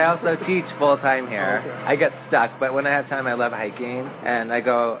time, because I also teach full-time here, I get stuck, but when I have time, I love hiking, and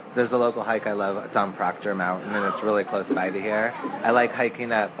there's a local hike I love. It's on Proctor Mountain, and it's really close by to here. I like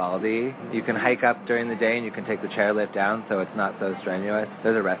hiking at Baldy. You can hike up during the day, and you can take the chairlift down, so it's not so strenuous.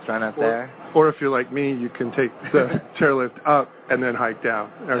 There's a restaurant up there. Or if you're like me, you can take the chairlift up and then hike down.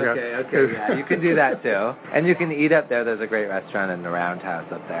 Okay, yeah, you can do that too. And you can eat up there. There's a great restaurant in the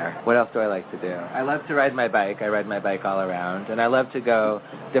Roundhouse up there. What else do I like to do? I love to ride my bike. I ride my bike all around. And I love to go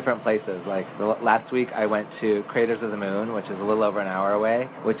different places. Like last week, I went to Craters of the Moon, which is a little over an hour away,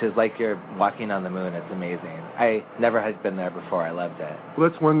 which is like you're walking on the moon. It's amazing. I never had been there before. I loved it. Well,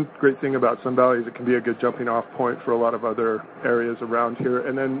 that's one great thing about Sun Valley is it can be a good jumping off point for a lot of other areas around here.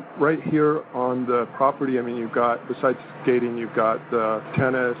 And then right here on the property, I mean, you've got, besides skating, you've got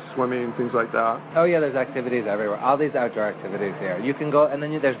tennis, swimming, things like that. Oh, yeah, there's activities everywhere. All these outdoor activities here. You can go, and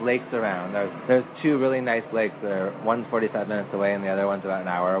then there's lakes around. There's two really nice lakes. They're one's 45 minutes away, and the other one's about an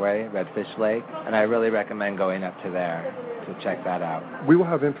hour away, Redfish Lake. And I really recommend going up to there to check that out. We will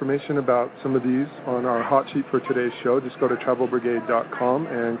have information about some of these on our hot sheet for today's show. Just go to travelbrigade.com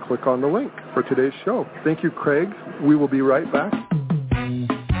and click on the link for today's show. Thank you, Craig. We will be right back.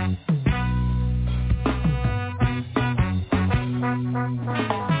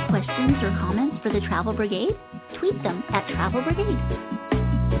 Questions or comments for the Travel Brigade? Tweet them at Travel Brigade.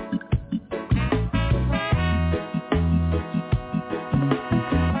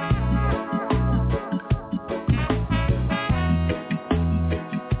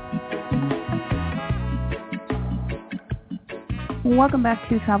 Welcome back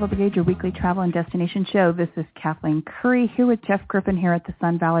to Travel Brigade, your weekly travel and destination show. This is Kathleen Curry here with Jeff Griffin here at the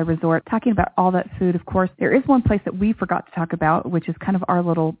Sun Valley Resort, talking about all that food. Of course, there is one place that we forgot to talk about, which is kind of our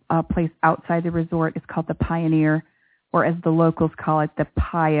little place outside the resort. It's called the Pioneer, or as the locals call it, the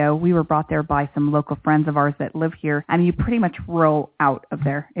Pio. We were brought there by some local friends of ours that live here, and you pretty much roll out of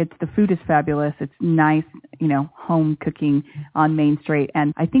there. The food is fabulous. It's nice, home cooking on Main Street,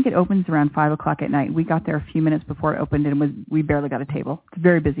 and I think it opens around 5 o'clock at night. We got there a few minutes before it opened, and we barely got a table. It's a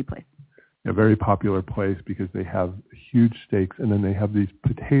very busy place. A very popular place because they have huge steaks, and then they have these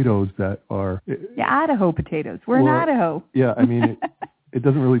potatoes that are... Yeah, Idaho potatoes. We're in Idaho. Yeah, I mean... It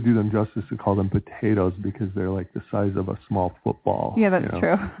doesn't really do them justice to call them potatoes because they're like the size of a small football. Yeah, that's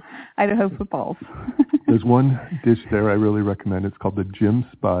true. Idaho footballs. There's one dish there I really recommend. It's called the Jim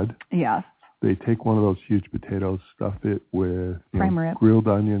Spud. Yes. They take one of those huge potatoes, stuff it with prime rib, grilled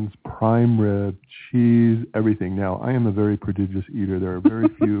onions, prime rib, cheese, everything. Now, I am a very prodigious eater. There are very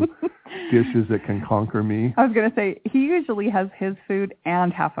few dishes that can conquer me. I was going to say, he usually has his food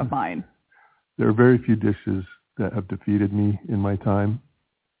and half of mine. There are very few dishes that have defeated me in my time.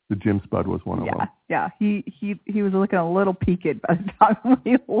 The Jim Spud was one of them. Yeah, he was looking a little peaked by the time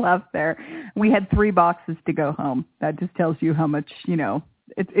we left there. We had 3 boxes to go home. That just tells you how much,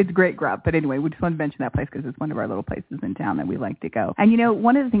 it's great grub. But anyway, we just wanted to mention that place because it's one of our little places in town that we like to go. And,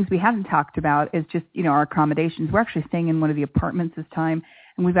 one of the things we haven't talked about is just, our accommodations. We're actually staying in one of the apartments this time.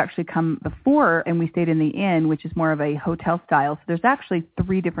 And we've actually come before, and we stayed in the inn, which is more of a hotel style. So there's actually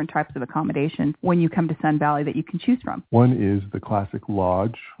 3 different types of accommodation when you come to Sun Valley that you can choose from. One is the classic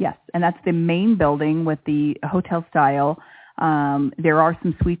lodge. Yes, and that's the main building with the hotel style. There are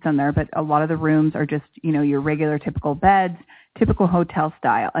some suites on there, but a lot of the rooms are just, your regular typical beds, typical hotel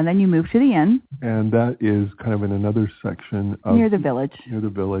style. And then you move to the inn. And that is kind of in another section Near the village. Near the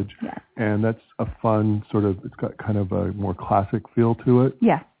village. Yes. And that's a fun it's got kind of a more classic feel to it.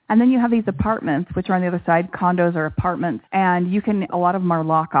 Yes. And then you have these apartments, which are on the other side, condos or apartments, and a lot of them are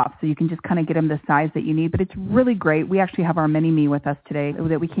lock-offs, so you can just kind of get them the size that you need. But it's really great. We actually have our mini-me with us today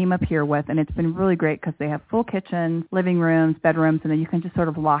that we came up here with, and it's been really great because they have full kitchens, living rooms, bedrooms, and then you can just sort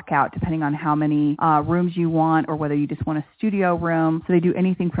of lock out depending on how many rooms you want or whether you just want a studio room. So they do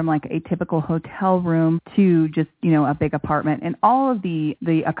anything from like a typical hotel room to just, a big apartment. And all of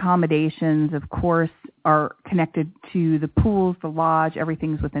the accommodations, of course, are connected to the pools, the lodge,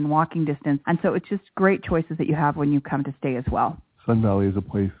 everything's within walking distance. And so it's just great choices that you have when you come to stay as well. Sun Valley is a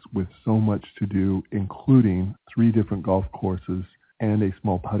place with so much to do, including 3 different golf courses and a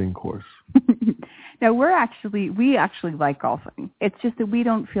small putting course. Now, we actually like golfing. It's just that we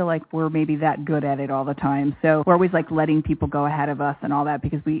don't feel like we're maybe that good at it all the time. So we're always like letting people go ahead of us and all that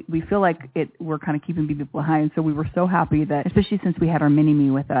because we feel like we're kind of keeping people behind. So we were so happy that, especially since we had our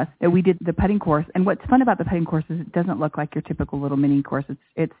mini-me with us, that we did the putting course. And what's fun about the putting course is it doesn't look like your typical little mini course.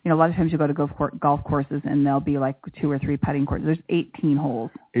 It's a lot of times you go to golf courses and there'll be like 2 or 3 putting courses. There's 18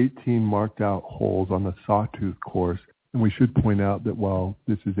 holes. 18 marked out holes on the Sawtooth course. And we should point out that while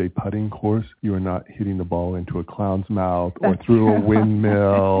this is a putting course, you are not hitting the ball into a clown's mouth or through a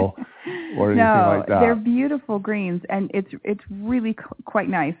windmill or anything like that. No, they're beautiful greens, and it's really quite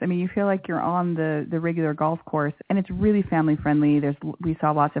nice. I mean, you feel like you're on the regular golf course, and it's really family friendly. We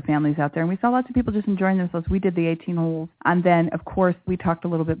saw lots of families out there, and we saw lots of people just enjoying themselves. We did the 18 holes, and then, of course, we talked a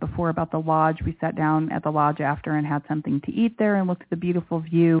little bit before about the lodge. We sat down at the lodge after and had something to eat there and looked at the beautiful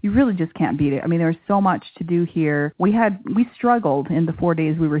view. You really just can't beat it. I mean, there's so much to do here. We struggled in the 4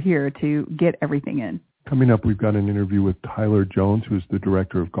 days we were here to get everything in. Coming up, we've got an interview with Tyler Jones, who is the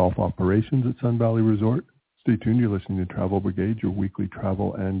Director of Golf Operations at Sun Valley Resort. Stay tuned. You're listening to Travel Brigade, your weekly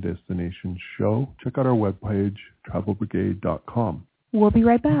travel and destination show. Check out our webpage, travelbrigade.com. We'll be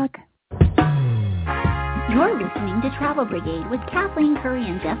right back. You're listening to Travel Brigade with Kathleen Curry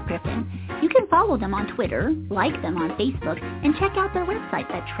and Jeff Griffin. You can follow them on Twitter, like them on Facebook, and check out their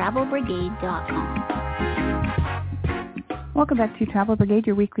website at travelbrigade.com. Welcome back to Travel Brigade,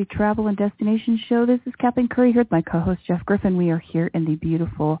 your weekly travel and destination show. This is Kathleen Curry here with my co-host Jeff Griffin. We are here in the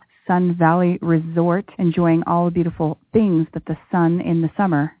beautiful Sun Valley Resort, enjoying all the beautiful things that the sun in the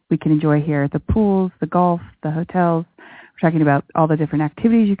summer we can enjoy here. The pools, the golf, the hotels. We're talking about all the different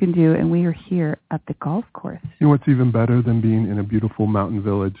activities you can do, and we are here at the golf course. You know what's even better than being in a beautiful mountain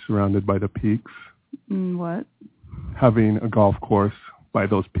village surrounded by the peaks? What? Having a golf course by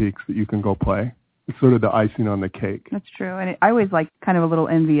those peaks that you can go play. It's sort of the icing on the cake. That's true. And I always like kind of a little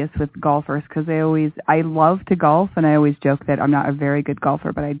envious with golfers because I love to golf, and I always joke that I'm not a very good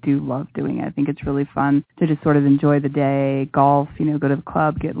golfer, but I do love doing it. I think it's really fun to just sort of enjoy the day, golf, go to the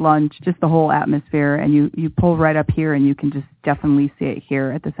club, get lunch, just the whole atmosphere. And you pull right up here and you can just definitely see it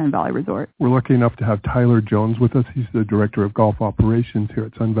here at the Sun Valley Resort. We're lucky enough to have Tyler Jones with us. He's the Director of Golf Operations here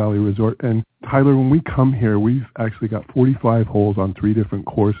at Sun Valley Resort. And Tyler, when we come here, we've actually got 45 holes on 3 different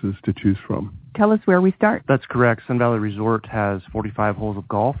courses to choose from. Tell us where we start. That's correct. Sun Valley Resort has 45 holes of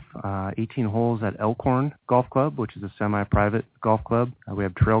golf, 18 holes at Elkhorn Golf Club, which is a semi-private golf club. We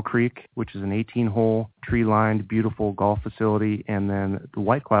have Trail Creek, which is an 18-hole, tree-lined, beautiful golf facility, and then the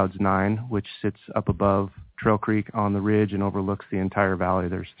White Clouds 9, which sits up above Trail Creek on the ridge and overlooks the entire valley.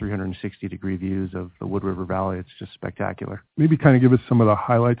 There's 360-degree views of the Wood River Valley. It's just spectacular. Maybe kind of give us some of the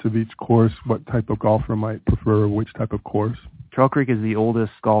highlights of each course, what type of golfer might prefer which type of course. Trail Creek is the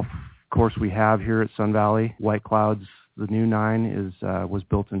oldest golf course we have here at Sun Valley. White Clouds, the new 9, was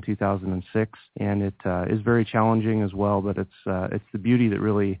built in 2006, and it is very challenging as well. But it's the beauty that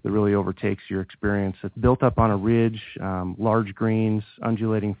really overtakes your experience. It's built up on a ridge, large greens,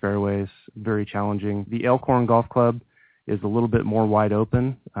 undulating fairways, very challenging. The Elkhorn Golf Club is a little bit more wide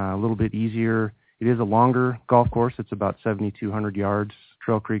open, a little bit easier. It is a longer golf course. It's about 7,200 yards.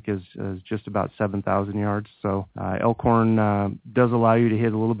 Trail Creek is just about 7,000 yards. So Elkhorn does allow you to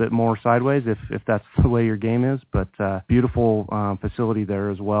hit a little bit more sideways if that's the way your game is. But beautiful facility there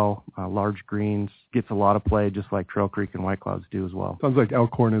as well. Large greens. Gets a lot of play just like Trail Creek and White Clouds do as well. Sounds like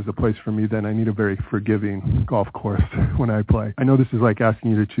Elkhorn is the place for me then. I need a very forgiving golf course when I play. I know this is like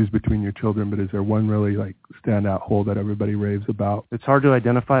asking you to choose between your children, but is there one really like standout hole that everybody raves about? It's hard to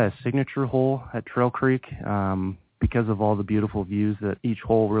identify a signature hole at Trail Creek. Because of all the beautiful views that each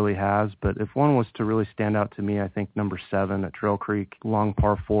hole really has. But if one was to really stand out to me, I think number 7 at Trail Creek, long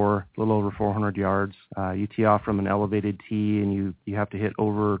par 4, a little over 400 yards. You tee off from an elevated tee, and you have to hit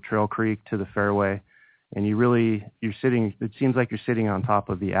over Trail Creek to the fairway. and you're sitting, it seems like you're sitting on top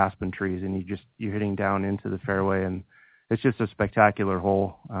of the aspen trees, and you're hitting down into the fairway, and it's just a spectacular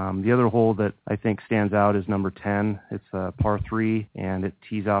hole. The other hole that I think stands out is number 10. It's a par 3, and it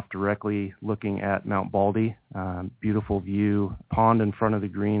tees off directly looking at Mount Baldy. Beautiful view, pond in front of the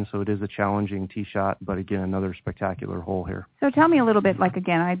green, so it is a challenging tee shot, but again, another spectacular hole here. So tell me a little bit, like,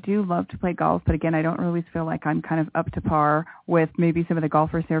 again, I do love to play golf, but again, I don't always feel like I'm kind of up to par with maybe some of the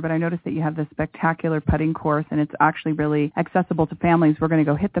golfers here, but I noticed that you have this spectacular putting course, and it's actually really accessible to families. We're going to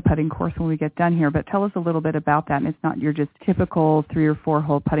go hit the putting course when we get done here, but tell us a little bit about that, and it's not your just typical 3 or 4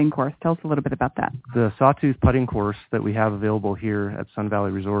 hole putting course. Tell us a little bit about that. The Sawtooth putting course that we have available here at Sun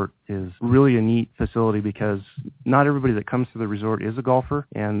Valley Resort is really a neat facility because not everybody that comes to the resort is a golfer,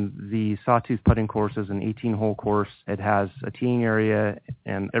 and the Sawtooth putting course is an 18-hole course. It has a teeing area,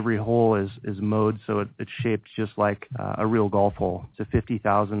 and every hole is mowed, so it's shaped just like a real golf hole. It's a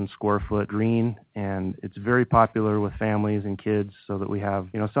 50,000 square foot green, and it's very popular with families and kids, so that we have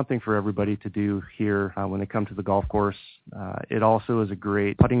something for everybody to do here when they come to the golf course. It also is a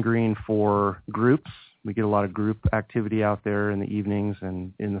great putting green for groups. We get a lot of group activity out there in the evenings,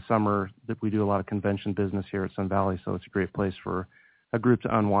 and in the summer that we do a lot of convention business here at Sun Valley, so it's a great place for a group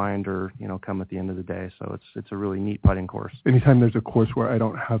to unwind or come at the end of the day. So it's a really neat putting course. Anytime there's a course where I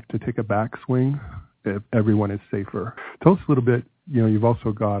don't have to take a backswing, everyone is safer. Tell us a little bit. You've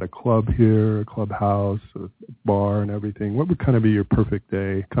also got a club here, a clubhouse, a bar, and everything. What would kind of be your perfect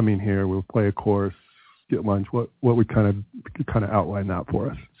day coming here? We'll play a course, get lunch. What would kind of outline that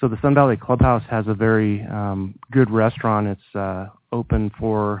for us? So the Sun Valley Clubhouse has a very good restaurant. It's open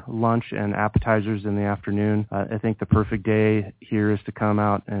for lunch and appetizers in the afternoon. I think the perfect day here is to come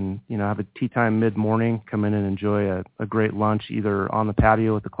out and have a tea time mid-morning, come in and enjoy a great lunch either on the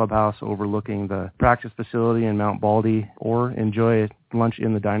patio at the clubhouse overlooking the practice facility in Mount Baldy, or enjoy lunch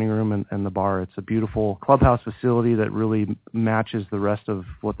in the dining room and the bar. It's a beautiful clubhouse facility that really matches the rest of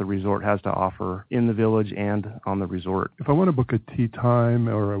what the resort has to offer in the village and on the resort. If I want to book a tea time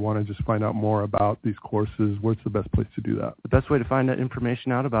or I want to just find out more about these courses, what's the best place to do that? The best way to find that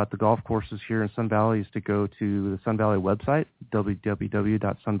information out about the golf courses here in Sun Valley is to go to the Sun Valley website,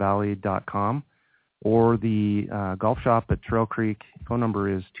 www.sunvalley.com, or the golf shop at Trail Creek. Phone number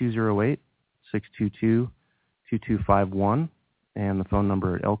is 208-622-2251. And the phone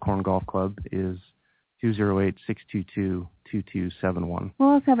number at Elkhorn Golf Club is 208-622-2271. We'll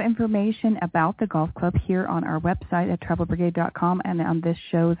also have information about the golf club here on our website at travelbrigade.com and on this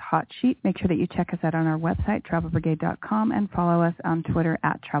show's hot sheet. Make sure that you check us out on our website, travelbrigade.com, and follow us on Twitter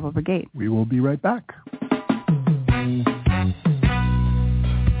at Travel Brigade. We will be right back.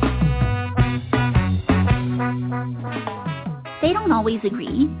 They don't always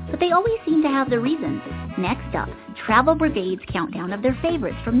agree, but they always seem to have their reasons. Next up, Travel Brigade's countdown of their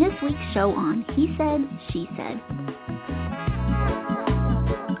favorites from this week's show on He Said, She Said.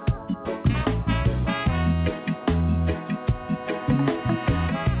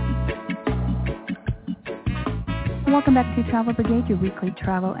 Welcome back to Travel Brigade, your weekly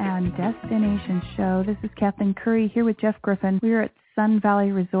travel and destination show. This is Kathleen Curry here with Jeff Griffin. We are at Sun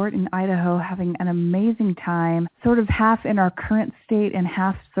Valley Resort in Idaho having an amazing time, sort of half in our current state and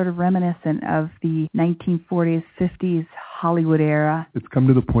half sort of reminiscent of the 1940s, 50s Hollywood era. It's come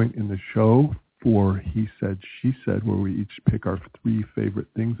to the point in the show for He Said, She Said, where we each pick our 3 favorite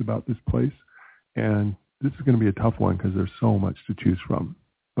things about this place. And this is going to be a tough one because there's so much to choose from.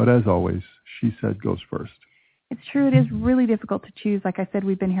 But as always, She Said goes first. It's true. It is really difficult to choose. Like I said,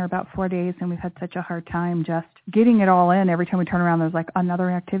 we've been here about 4 days, and we've had such a hard time just getting it all in. Every time we turn around, there's like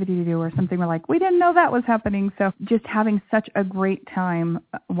another activity to do or something. We're like, we didn't know that was happening. So just having such a great time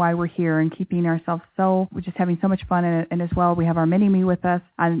while we're here and keeping ourselves we're just having so much fun. And as well, we have our Mini-Me with us.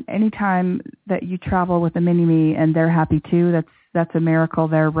 And anytime that you travel with a Mini-Me and they're happy too, that's a miracle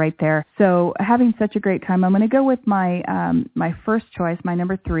there, right there. So having such a great time. I'm going to go with my my first choice, my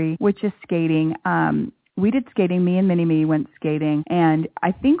number 3, which is skating. We did skating. Me and Mini-Me went skating. And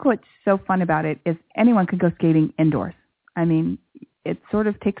I think what's so fun about it is anyone could go skating indoors. I mean, it sort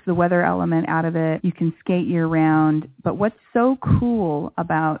of takes the weather element out of it. You can skate year-round. But what's so cool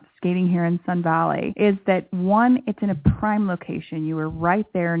about skating here in Sun Valley is that, one, it's in a prime location. You are right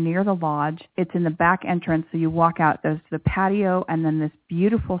there near the lodge. It's in the back entrance, so you walk out. There's the patio and then this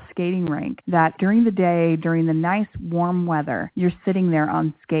beautiful skating rink that during the day, during the nice warm weather, you're sitting there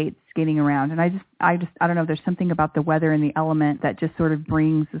on skates, skating around. And I don't know, there's something about the weather and the element that just sort of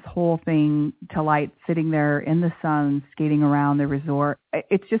brings this whole thing to light, sitting there in the sun, skating around the resort.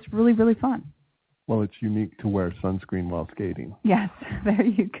 It's just really, really fun. Well, it's unique to wear sunscreen while skating. Yes, there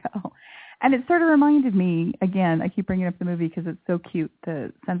you go. And it sort of reminded me, again, I keep bringing up the movie because it's so cute,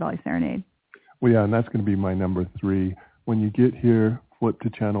 the Sun Valley Serenade. Well, yeah, and that's going to be my number 3. When you get here, flip to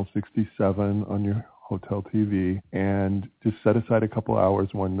channel 67 on your hotel TV and just set aside a couple hours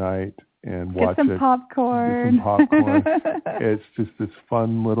one night and watch Get some popcorn. Get some popcorn. It's just this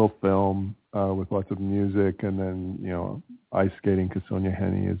fun little film with lots of music, and then ice skating because Sonia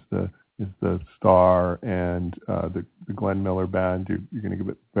Henney is the star, and the Glenn Miller Band. You're going to give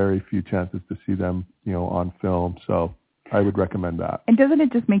it very few chances to see them on film. So I would recommend that. And doesn't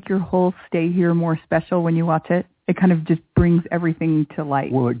it just make your whole stay here more special when you watch it? It kind of just brings everything to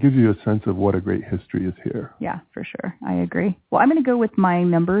light. Well, it gives you a sense of what a great history is here. Yeah, for sure. I agree. Well, I'm going to go with my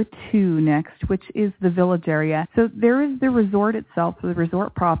number 2 next, which is the Village area. So there is the resort itself, the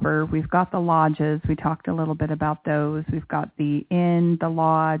resort proper. We've got the lodges. We talked a little bit about those. We've got the inn, the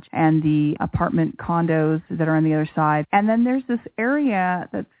lodge, and the apartment condos that are on the other side. And then there's this area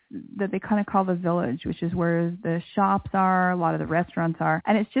that they kind of call the Village, which is where the shops are, a lot of the restaurants are.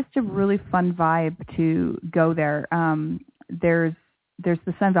 And it's just a really fun vibe to go there. There's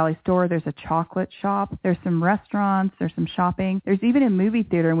the Sun Valley store. There's a chocolate shop. There's some restaurants. There's some shopping. There's even a movie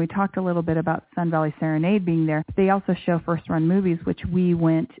theater, and we talked a little bit about Sun Valley Serenade being there. They also show first-run movies, which we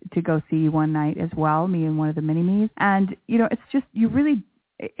went to go see one night as well, me and one of the mini-me's. And, it's just,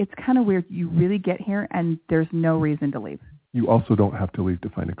 it's kind of weird. You really get here, and there's no reason to leave. You also don't have to leave to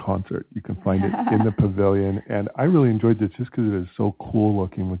find a concert. You can find it in the pavilion. And I really enjoyed this just because it is so cool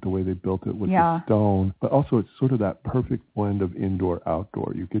looking with the way they built it with the stone. But also it's sort of that perfect blend of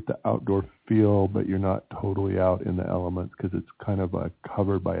indoor-outdoor. You get the outdoor feel, but you're not totally out in the elements because it's kind of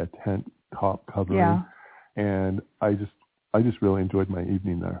covered by a tent top covering. Yeah. And I just really enjoyed my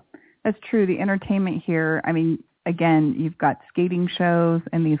evening there. That's true. The entertainment here, again, you've got skating shows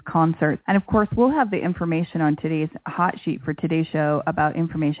and these concerts. And, of course, we'll have the information on today's hot sheet for today's show about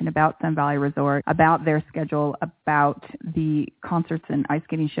information about Sun Valley Resort, about their schedule, about the concerts and ice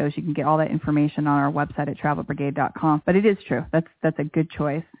skating shows. You can get all that information on our website at travelbrigade.com. But it is true. That's a good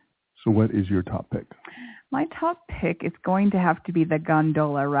choice. So what is your top pick? My top pick is going to have to be the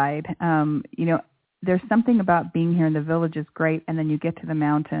gondola ride. There's something about being here in the Village is great, and then you get to the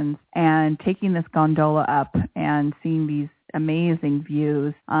mountains and taking this gondola up and seeing these amazing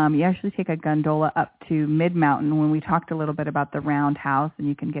views. You actually take a gondola up to Mid-Mountain when we talked a little bit about the Roundhouse, and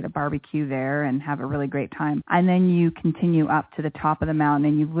you can get a barbecue there and have a really great time. And then you continue up to the top of the mountain,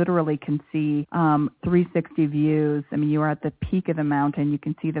 and you literally can see 360 views. You are at the peak of the mountain. You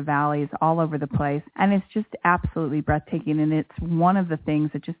can see the valleys all over the place, and it's just absolutely breathtaking. And it's one of the things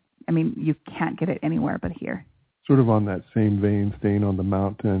that just, you can't get it anywhere but here. Sort of on that same vein, staying on the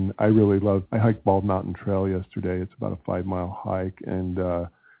mountain, I hiked Bald Mountain Trail yesterday. It's about a 5-mile hike and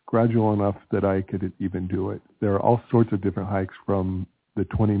gradual enough that I could even do it. There are all sorts of different hikes, from the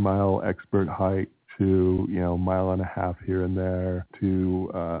 20-mile expert hike to, 1.5 miles here and there,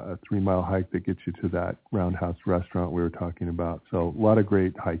 to a 3-mile hike that gets you to that Roundhouse restaurant we were talking about. So a lot of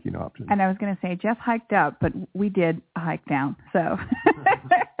great hiking options. And I was going to say, Jeff hiked up, but we did a hike down. So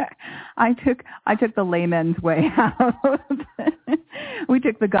I took the layman's way out. We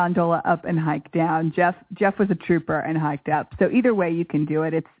took the gondola up and hiked down. Jeff was a trooper and hiked up. So either way you can do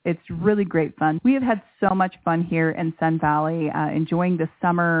it. It's really great fun. We have had so much fun here in Sun Valley, enjoying the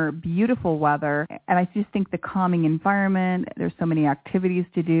summer, beautiful weather. And I just think the calming environment, there's so many activities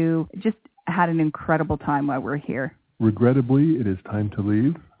to do. Just had an incredible time while we're here. Regrettably, it is time to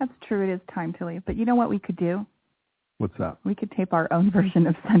leave. That's true. It is time to leave. But you know what we could do? What's that? We could tape our own version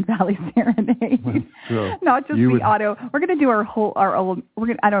of Sun Valley Serenade. That's true. Not just auto. We're going to do our old.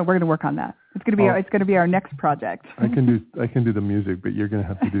 We're going to work on that. It's going to be our next project. I can do the music, but you're going to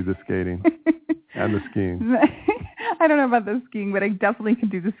have to do the skating and the skiing. I don't know about the skiing, but I definitely can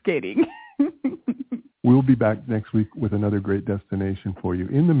do the skating. We'll be back next week with another great destination for you.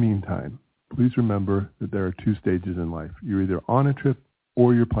 In the meantime, please remember that there are 2 stages in life. You're either on a trip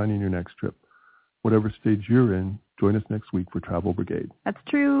or you're planning your next trip. Whatever stage you're in, join us next week for Travel Brigade. That's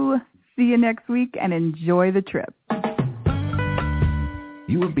true. See you next week and enjoy the trip.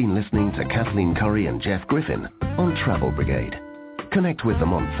 You have been listening to Kathleen Curry and Jeff Griffin on Travel Brigade. Connect with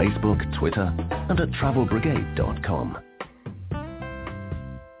them on Facebook, Twitter, and at travelbrigade.com.